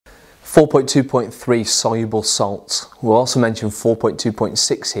4.2.3 soluble salts. We'll also mention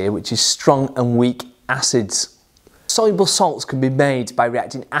 4.2.6 here, which is strong and weak acids. Soluble salts can be made by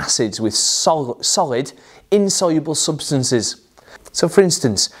reacting acids with solid, insoluble substances. So for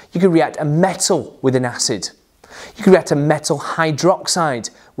instance, you could react a metal with an acid. You could react a metal hydroxide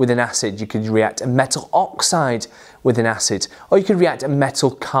with an acid. You could react a metal oxide with an acid. Or you could react a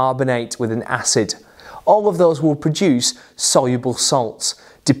metal carbonate with an acid. All of those will produce soluble salts,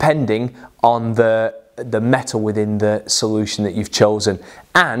 depending on the metal within the solution that you've chosen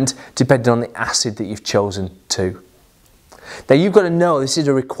and depending on the acid that you've chosen too. Now you've got to know, this is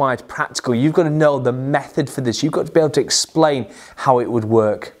a required practical, you've got to know the method for this, you've got to be able to explain how it would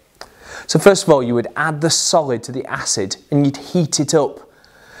work. So first of all, you would add the solid to the acid and you'd heat it up.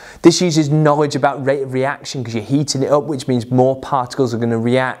 This uses knowledge about rate of reaction because you're heating it up, which means more particles are going to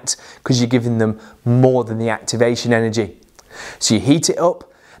react because you're giving them more than the activation energy. So you heat it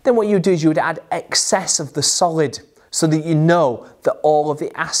up, then what you would do is you would add excess of the solid so that you know that all of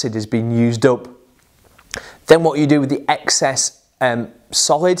the acid has been used up. Then what you do with the excess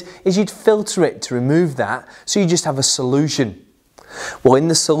solid is you'd filter it to remove that, so you just have a solution. Well, in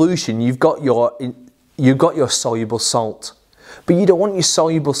the solution you've got your soluble salt, but you don't want your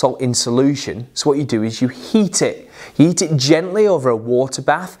soluble salt in solution, so what you do is you heat it. You heat it gently over a water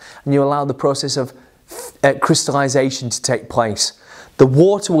bath and you allow the process of crystallization to take place. The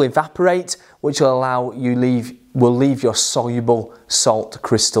water will evaporate, which will leave your soluble salt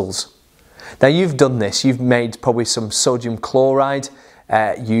crystals. Now you've done this, you've made probably some sodium chloride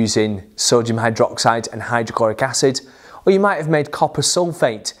using sodium hydroxide and hydrochloric acid, or you might have made copper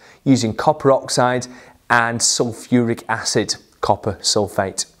sulfate using copper oxide and sulfuric acid, copper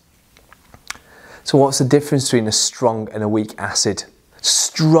sulfate. So what's the difference between a strong and a weak acid?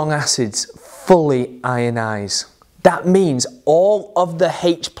 Strong acids fully ionize. That means all of the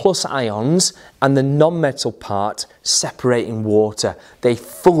H+ ions and the non-metal part separate in water. They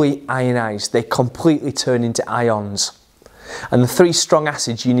fully ionize, they completely turn into ions. And the three strong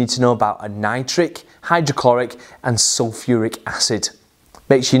acids you need to know about are nitric, hydrochloric and sulfuric acid.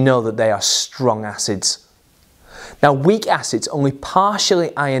 Make sure you know that they are strong acids. Now weak acids only partially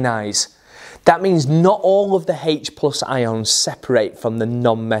ionize. That means not all of the H+ ions separate from the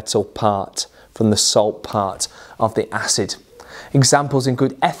non-metal part, from the salt part of the acid. Examples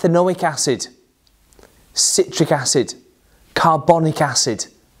include ethanoic acid, citric acid, carbonic acid.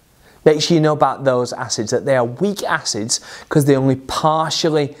 Make sure you know about those acids, that they are weak acids because they only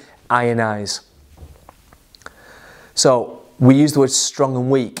partially ionize. So we use the words strong and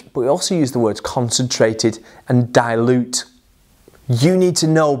weak, but we also use the words concentrated and dilute. You need to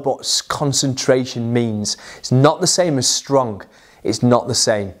know what concentration means. It's not the same as strong. It's not the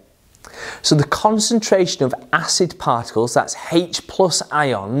same. So the concentration of acid particles, that's H+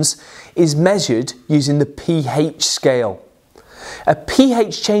 ions, is measured using the pH scale. A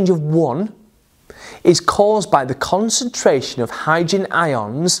pH change of 1 is caused by the concentration of hydrogen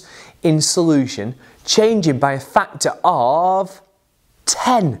ions in solution changing by a factor of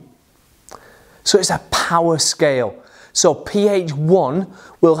 10. So it's a power scale. So pH 1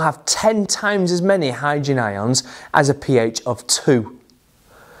 will have 10 times as many hydrogen ions as a pH of 2.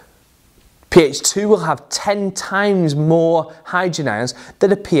 pH 2 will have 10 times more hydrogen ions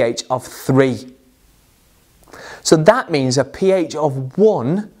than a pH of 3. So that means a pH of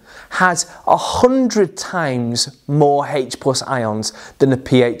 1 has 100 times more H+ ions than a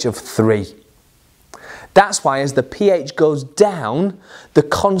pH of 3. That's why as the pH goes down, the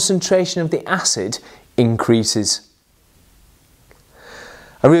concentration of the acid increases.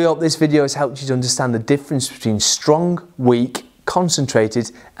 I really hope this video has helped you to understand the difference between strong, weak,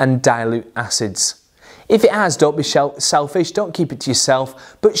 concentrated and dilute acids. If it has, don't be selfish, don't keep it to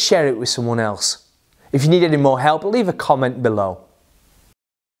yourself, but share it with someone else. If you need any more help, leave a comment below.